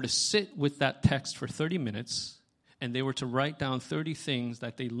 And they were to sit with that text for 30 minutes, and they were to write down 30 things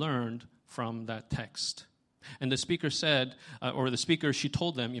that they learned from that text. And the speaker said, she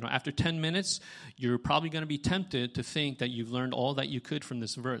told them, after 10 minutes, you're probably going to be tempted to think that you've learned all that you could from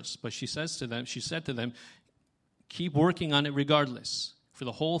this verse. But she said to them, keep working on it regardless for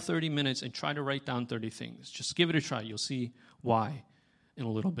the whole 30 minutes and try to write down 30 things. Just give it a try. You'll see why in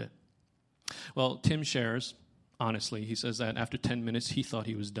a little bit. Well, Tim shares, honestly, he says that after 10 minutes, he thought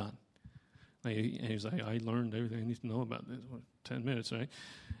he was done. And he's like, I learned everything I need to know about this. 10 minutes, right?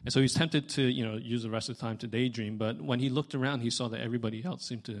 And so he's tempted to, use the rest of the time to daydream. But when he looked around, he saw that everybody else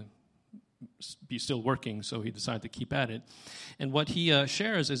seemed to be still working, so he decided to keep at it. And what he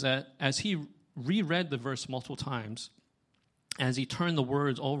shares is that as he reread the verse multiple times, as he turned the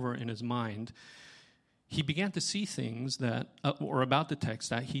words over in his mind, he began to see things that, or about the text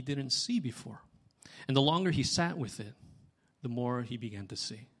that he didn't see before. And the longer he sat with it, the more he began to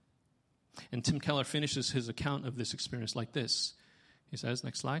see. And Tim Keller finishes his account of this experience like this. He says,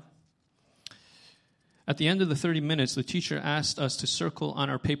 next slide. At the end of the 30 minutes, the teacher asked us to circle on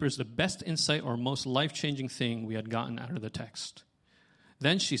our papers the best insight or most life-changing thing we had gotten out of the text.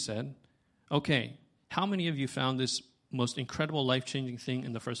 Then she said, okay, how many of you found this most incredible life-changing thing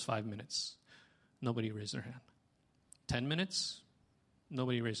in the first 5 minutes? Nobody raised their hand. 10 minutes?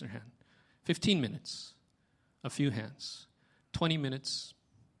 Nobody raised their hand. 15 minutes? A few hands. 20 minutes?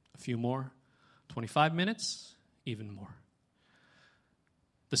 A few more. 25 minutes? Even more.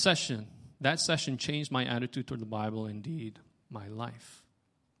 That session changed my attitude toward the Bible, indeed, my life.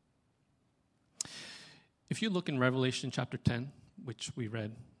 If you look in Revelation chapter 10, which we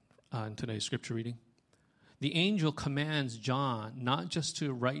read in today's scripture reading, the angel commands John not just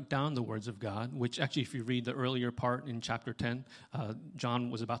to write down the words of God, which actually, if you read the earlier part in chapter 10,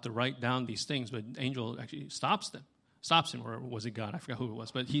 John was about to write down these things, but the angel actually stops him, or was it God? I forgot who it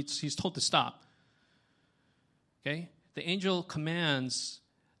was, but he's told to stop. Okay? The angel commands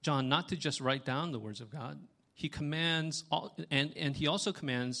John not to just write down the words of God. He commands, and he also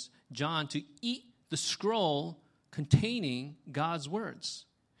commands John to eat the scroll containing God's words.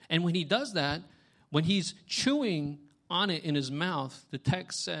 And when he does that, when he's chewing on it in his mouth, the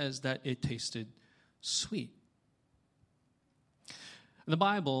text says that it tasted sweet. In the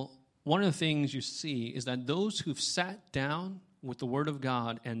Bible, one of the things you see is that those who've sat down with the Word of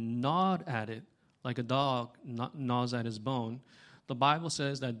God and gnawed at it like a dog gnaws at his bone, the Bible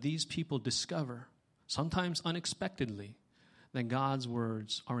says that these people discover, sometimes unexpectedly, that God's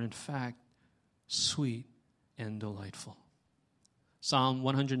words are in fact sweet and delightful. Psalm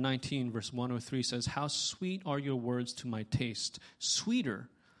 119, verse 103 says, "How sweet are your words to my taste, sweeter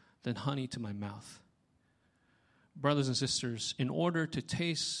than honey to my mouth." Brothers and sisters, in order to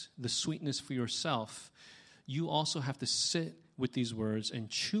taste the sweetness for yourself, you also have to sit with these words and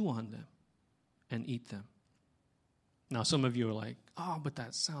chew on them and eat them. Now, some of you are like, oh, but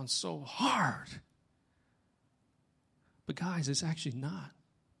that sounds so hard. But guys, it's actually not.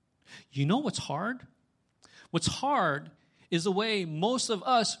 You know what's hard? What's hard is the way most of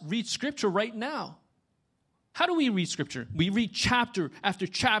us read Scripture right now. How do we read Scripture? We read chapter after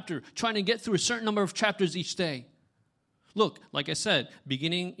chapter, trying to get through a certain number of chapters each day. Look, like I said, at the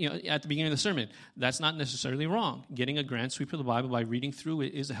beginning of the sermon, that's not necessarily wrong. Getting a grand sweep of the Bible by reading through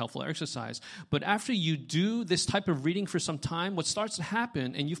it is a helpful exercise. But after you do this type of reading for some time, what starts to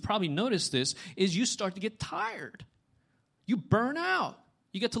happen, and you've probably noticed this, is you start to get tired. You burn out.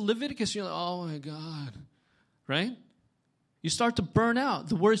 You get to Leviticus, you're like, oh my God, right? You start to burn out.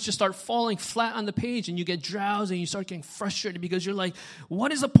 The words just start falling flat on the page, and you get drowsy, and you start getting frustrated because you're like,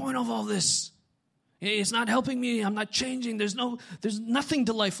 what is the point of all this? It's not helping me. I'm not changing. There's nothing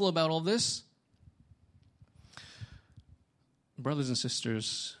delightful about all this. Brothers and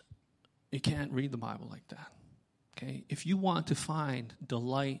sisters, you can't read the Bible like that. Okay? If you want to find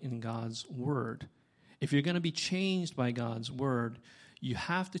delight in God's word, if you're going to be changed by God's word, you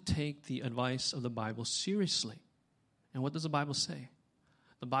have to take the advice of the Bible seriously. And what does the Bible say?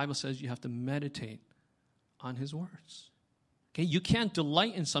 The Bible says you have to meditate on his words. Okay, you can't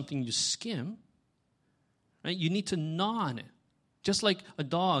delight in something you skim. Right? You need to gnaw on it. Just like a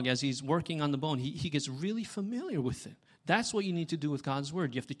dog, as he's working on the bone, he gets really familiar with it. That's what you need to do with God's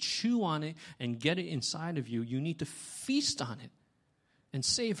word. You have to chew on it and get it inside of you. You need to feast on it and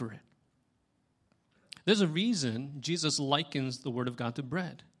savor it. There's a reason Jesus likens the word of God to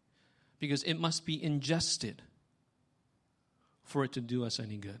bread, because it must be ingested for it to do us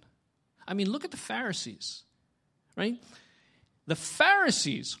any good. I mean, look at the Pharisees, right? The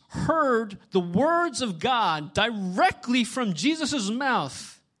Pharisees heard the words of God directly from Jesus'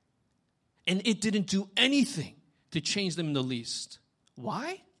 mouth, and it didn't do anything to change them in the least.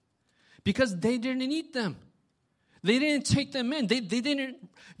 Why? Because they didn't eat them. They didn't take them in.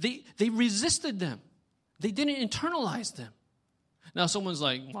 They resisted them. They didn't internalize them. Now someone's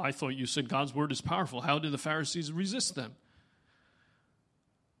like, well, I thought you said God's word is powerful. How did the Pharisees resist them?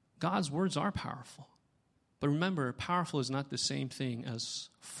 God's words are powerful. But remember, powerful is not the same thing as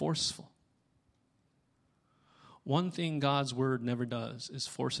forceful. One thing God's word never does is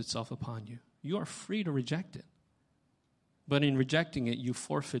force itself upon you. You are free to reject it. But in rejecting it, you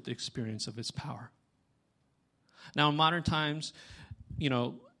forfeit the experience of its power. Now, in modern times,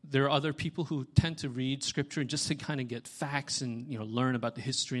 there are other people who tend to read Scripture just to kind of get facts and, learn about the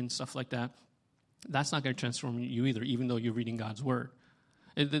history and stuff like that. That's not going to transform you either, even though you're reading God's word.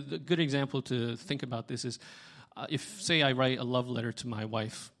 And the good example to think about this is, if, say, I write a love letter to my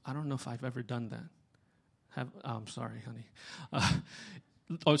wife. I don't know if I've ever done that. I'm sorry, honey.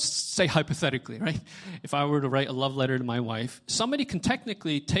 Or say hypothetically, right? If I were to write a love letter to my wife, somebody can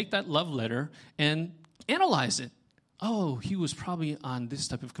technically take that love letter and analyze it. Oh, he was probably on this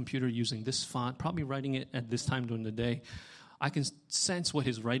type of computer using this font, probably writing it at this time during the day. I can sense what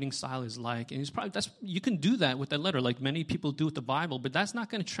his writing style is like. And you can do that with that letter, like many people do with the Bible, but that's not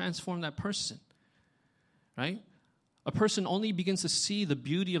going to transform that person, right? A person only begins to see the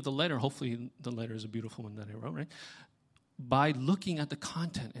beauty of the letter. Hopefully the letter is a beautiful one that I wrote, right? By looking at the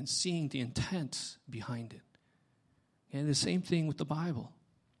content and seeing the intent behind it. And the same thing with the Bible.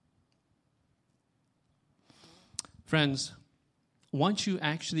 Friends, once you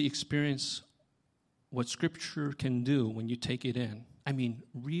actually experience what Scripture can do when you take it in,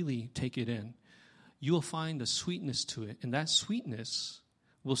 really take it in, you will find a sweetness to it. And that sweetness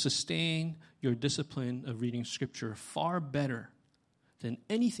will sustain your discipline of reading Scripture far better than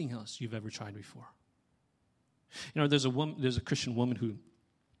anything else you've ever tried before. There's a Christian woman who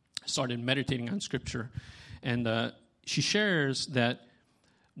started meditating on Scripture, and she shares that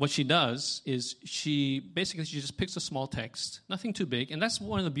what she does is she just picks a small text, nothing too big, and that's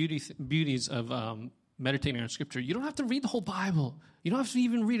one of the beauties of meditating on Scripture. You don't have to read the whole Bible. You don't have to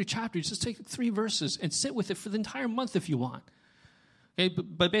even read a chapter. You just take 3 verses and sit with it for the entire month if you want. Okay,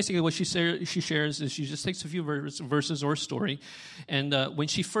 but basically what she shares is she just takes a few verses or a story, and when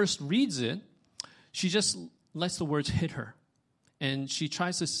she first reads it, she just lets the words hit her. And she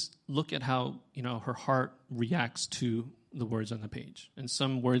tries to look at how, her heart reacts to the words on the page. And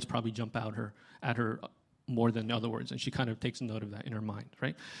some words probably jump out at her more than other words, and she kind of takes a note of that in her mind,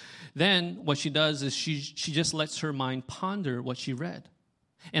 right? Then what she does is she just lets her mind ponder what she read.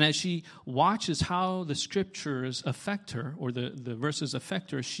 And as she watches how the Scriptures affect her, or the verses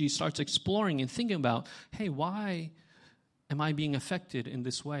affect her, she starts exploring and thinking about, hey, why am I being affected in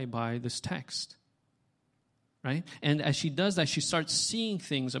this way by this text? Right? And as she does that, she starts seeing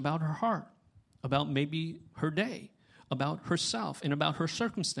things about her heart, about maybe her day, about herself, and about her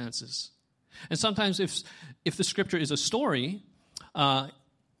circumstances. And sometimes if the Scripture is a story, what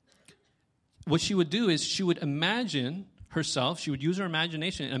she would do is she would imagine herself, she would use her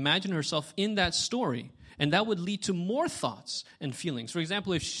imagination and imagine herself in that story. And that would lead to more thoughts and feelings. For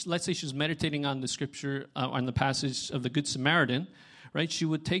example, let's say she's meditating on the Scripture, on the passage of the Good Samaritan, right? She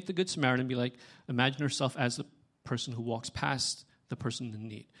would take the Good Samaritan and be like, imagine herself as the person who walks past the person in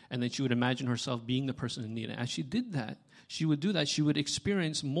need. And then she would imagine herself being the person in need. And as she did that, she would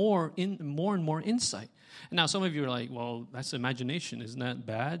experience more and more insight. And now some of you are like, well, that's imagination. Isn't that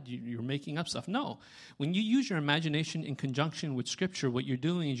bad? You're making up stuff. No. When you use your imagination in conjunction with Scripture, what you're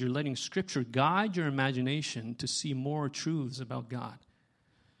doing is you're letting Scripture guide your imagination to see more truths about God.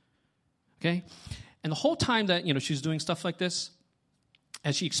 Okay? And the whole time that, she's doing stuff like this,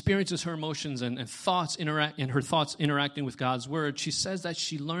 as she experiences her emotions and thoughts her thoughts interacting with God's word, she says that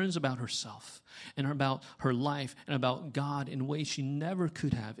she learns about herself and about her life and about God in ways she never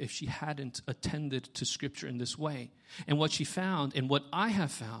could have if she hadn't attended to Scripture in this way. And what she found, and what I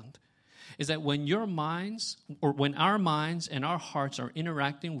have found, is that when our minds and our hearts are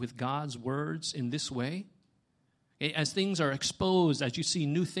interacting with God's words in this way, As things are exposed, as you see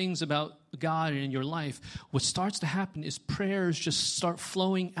new things about God in your life, what starts to happen is prayers just start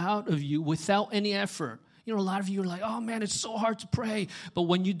flowing out of you without any effort. You know, a lot of you are like, oh man, it's so hard to pray. But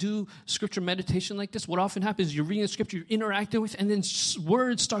when you do scripture meditation like this, what often happens is you're reading the scripture, you're interacting with, and then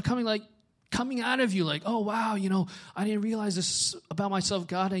words start coming out of you like, oh wow, you know, I didn't realize this about myself,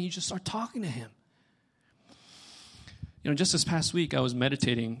 God, and you just start talking to him. You know, just this past week, I was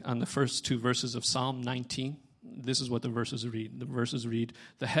meditating on the first 2 verses of Psalm 19. This is what the verses read. The verses read,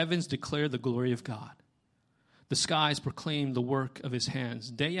 the heavens declare the glory of God. The skies proclaim the work of his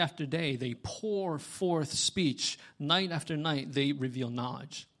hands. Day after day, they pour forth speech. Night after night, they reveal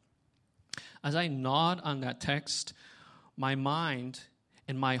knowledge. As I gnawed on that text, my mind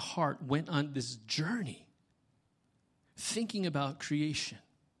and my heart went on this journey, thinking about creation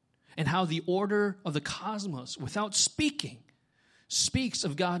and how the order of the cosmos, without speaking, speaks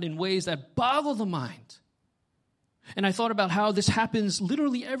of God in ways that boggle the mind. And I thought about how this happens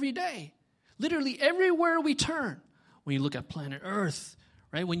literally every day. Literally everywhere we turn. When you look at planet Earth,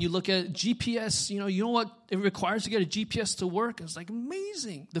 right? When you look at GPS, you know what it requires to get a GPS to work? It's like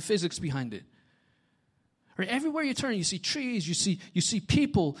amazing, the physics behind it. Right? Everywhere you turn, you see trees, you see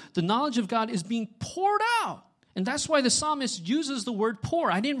people. The knowledge of God is being poured out. And that's why the psalmist uses the word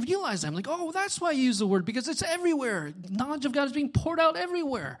pour. I didn't realize that. I'm like, oh, that's why you use the word, because it's everywhere. Knowledge of God is being poured out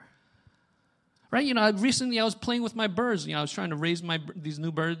everywhere. Right? You know, recently I was playing with my birds. You know, I was trying to raise these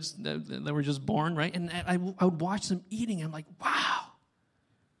new birds that were just born, right? And I would watch them eating. And I'm like, wow,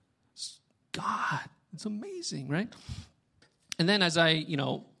 it's God. It's amazing, right? And then as I,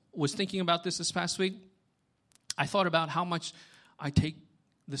 was thinking about this past week, I thought about how much I take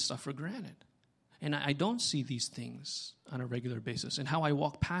this stuff for granted. And I don't see these things on a regular basis, and how I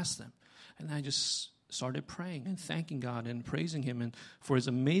walk past them. And I just started praying and thanking God and praising him and for his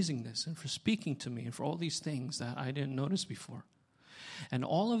amazingness and for speaking to me and for all these things that I didn't notice before. And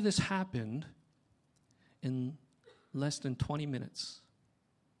all of this happened in less than 20 minutes.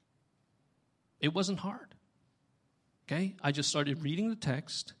 It wasn't hard. Okay? I just started reading the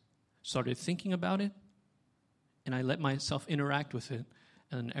text, started thinking about it, and I let myself interact with it,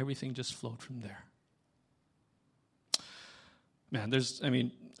 and everything just flowed from there. Man, there's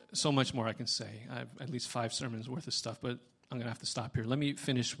so much more I can say. I have at least 5 sermons worth of stuff, but I'm going to have to stop here. Let me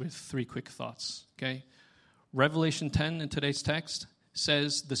finish with 3 quick thoughts, okay? Revelation 10 in today's text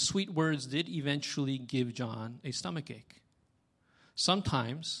says the sweet words did eventually give John a stomachache.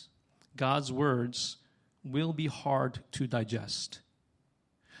 Sometimes God's words will be hard to digest,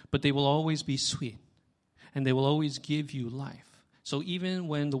 but they will always be sweet, and they will always give you life. So even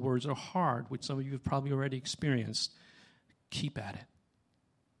when the words are hard, which some of you have probably already experienced, keep at it.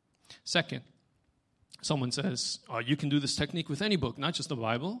 Second, someone says, you can do this technique with any book, not just the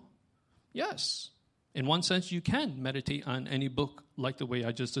Bible. Yes. In one sense, you can meditate on any book like the way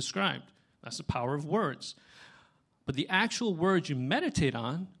I just described. That's the power of words. But the actual words you meditate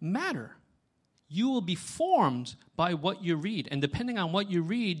on matter. You will be formed by what you read. And depending on what you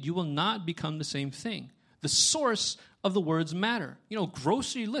read, you will not become the same thing. The source of the words matter.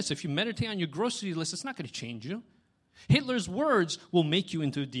 Grocery lists, if you meditate on your grocery list, it's not going to change you. Hitler's words will make you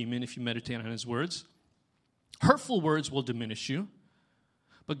into a demon if you meditate on his words. Hurtful words will diminish you.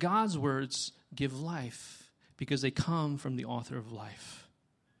 But God's words give life because they come from the author of life.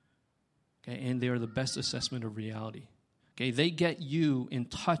 Okay, and they are the best assessment of reality. Okay, they get you in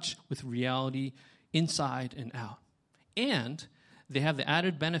touch with reality inside and out. And they have the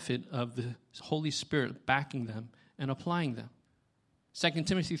added benefit of the Holy Spirit backing them and applying them. 2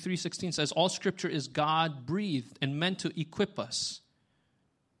 Timothy 3:16 says, all Scripture is God-breathed and meant to equip us.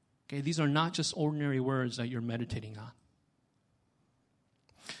 Okay, these are not just ordinary words that you're meditating on.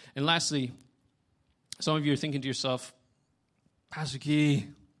 And lastly, some of you are thinking to yourself, Pastor Key,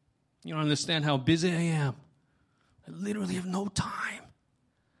 you don't understand how busy I am. I literally have no time.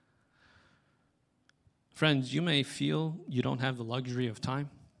 Friends, you may feel you don't have the luxury of time,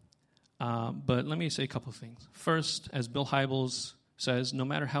 but let me say a couple of things. First, as Bill Hybels says, no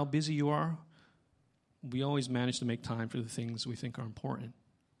matter how busy you are, we always manage to make time for the things we think are important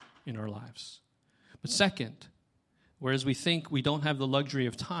in our lives. But second, whereas we think we don't have the luxury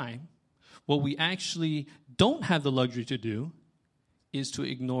of time, what we actually don't have the luxury to do is to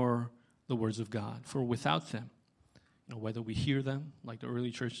ignore the words of God. For without them, whether we hear them like the early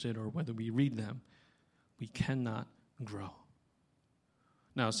church did or whether we read them, we cannot grow.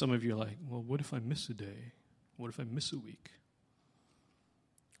 Now, some of you are like, well, what if I miss a day? What if I miss a week?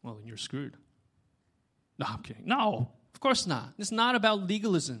 Well, then you're screwed. No, I'm kidding. No, of course not. It's not about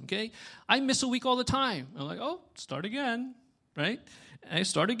legalism, okay? I miss a week all the time. I'm like, start again, right? And I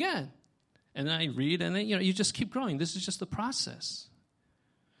start again. And then I read, and then, you just keep growing. This is just the process.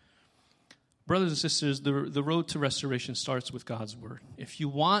 Brothers and sisters, the road to restoration starts with God's word. If you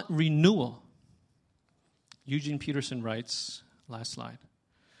want renewal, Eugene Peterson writes, last slide,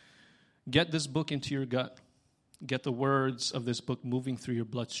 get this book into your gut. Get the words of this book moving through your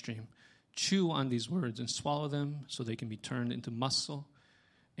bloodstream. Chew on these words and swallow them so they can be turned into muscle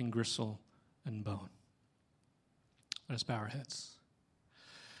and gristle and bone. Let us bow our heads.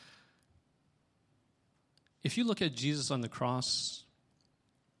 If you look at Jesus on the cross,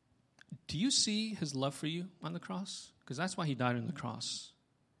 do you see his love for you on the cross? Because that's why he died on the cross.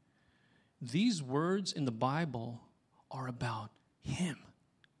 These words in the Bible are about him.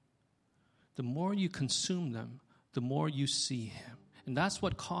 The more you consume them, the more you see him. And that's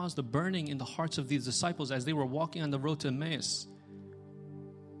what caused the burning in the hearts of these disciples as they were walking on the road to Emmaus.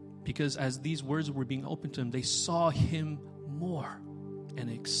 Because as these words were being opened to them, they saw him more, and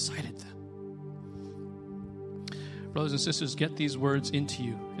it excited them. Brothers and sisters, get these words into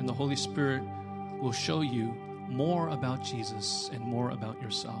you, and the Holy Spirit will show you more about Jesus and more about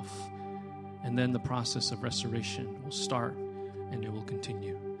yourself. And then the process of restoration will start, and it will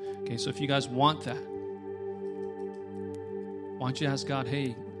continue. Okay, so if you guys want that, why don't you ask God,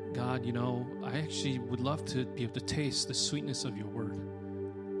 hey, God, I actually would love to be able to taste the sweetness of your word.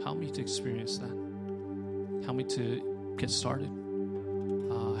 Help me to experience that. Help me to get started.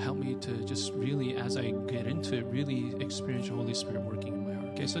 Help me to just really, as I get into it, really experience your Holy Spirit working in my heart.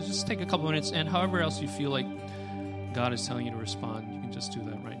 Okay, so just take a couple minutes, and however else you feel like God is telling you to respond, you can just do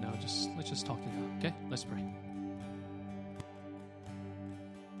that right now. Let's just talk to God. Okay, let's pray.